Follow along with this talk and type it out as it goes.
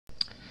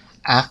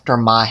After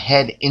my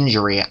head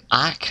injury,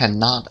 I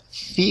cannot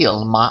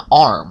feel my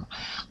arm.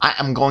 I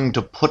am going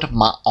to put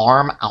my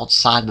arm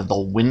outside the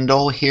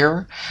window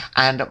here,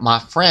 and my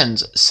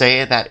friends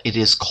say that it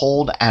is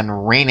cold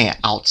and rainy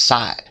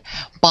outside.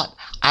 But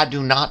I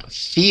do not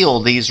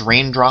feel these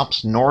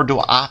raindrops, nor do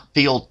I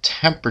feel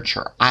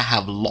temperature. I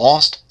have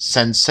lost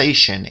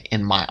sensation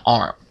in my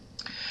arm.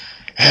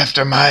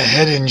 After my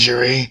head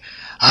injury,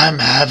 I'm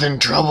having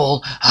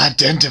trouble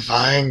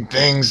identifying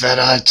things that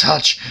I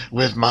touch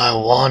with my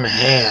one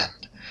hand.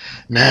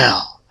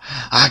 Now,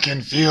 I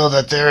can feel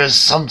that there is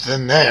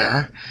something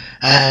there,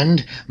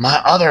 and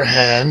my other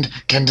hand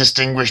can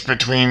distinguish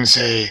between,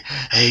 say,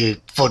 a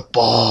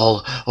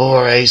football,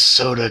 or a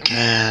soda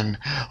can,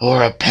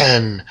 or a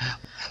pen.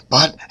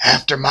 But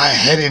after my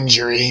head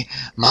injury,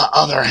 my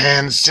other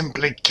hand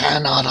simply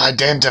cannot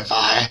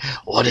identify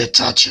what it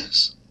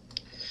touches.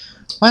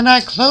 When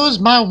I close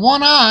my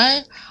one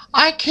eye,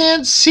 I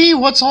can't see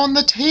what's on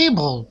the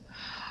table.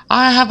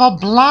 I have a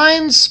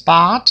blind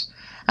spot,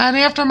 and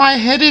after my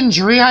head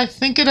injury, I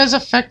think it has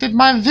affected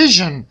my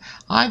vision.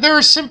 There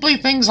are simply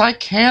things I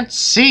can't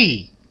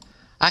see.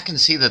 I can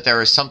see that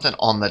there is something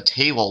on the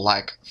table,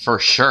 like, for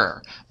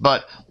sure.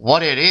 But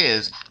what it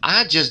is,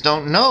 I just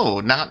don't know.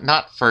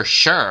 Not for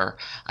sure.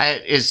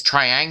 It is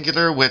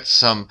triangular with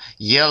some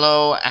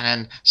yellow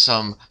and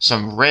some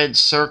red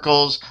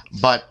circles,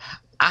 but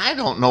I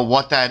don't know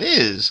what that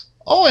is.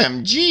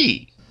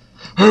 OMG.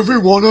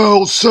 Everyone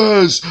else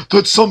says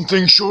that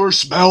something sure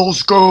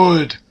smells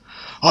good.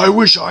 I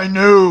wish I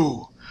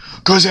knew,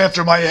 'cause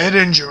after my head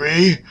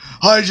injury,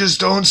 I just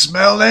don't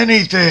smell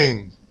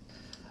anything.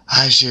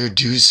 I sure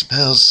do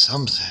smell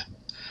something,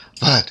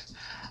 but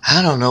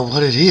I don't know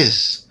what it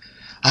is.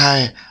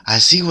 I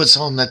see what's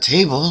on the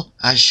table.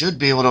 I should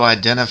be able to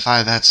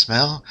identify that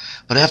smell,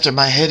 but after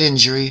my head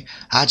injury,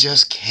 I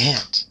just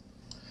can't.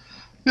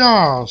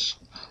 Yes,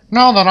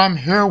 now that I'm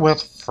here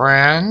with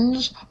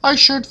friends, I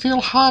should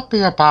feel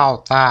happy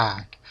about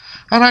that.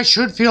 And I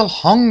should feel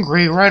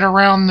hungry right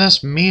around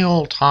this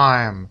meal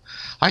time.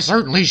 I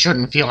certainly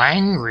shouldn't feel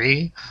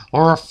angry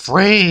or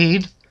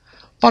afraid.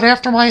 But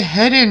after my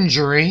head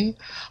injury,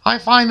 I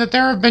find that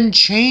there have been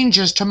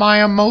changes to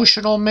my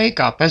emotional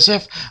makeup, as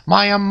if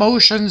my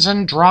emotions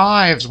and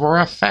drives were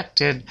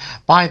affected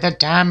by the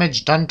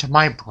damage done to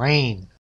my brain.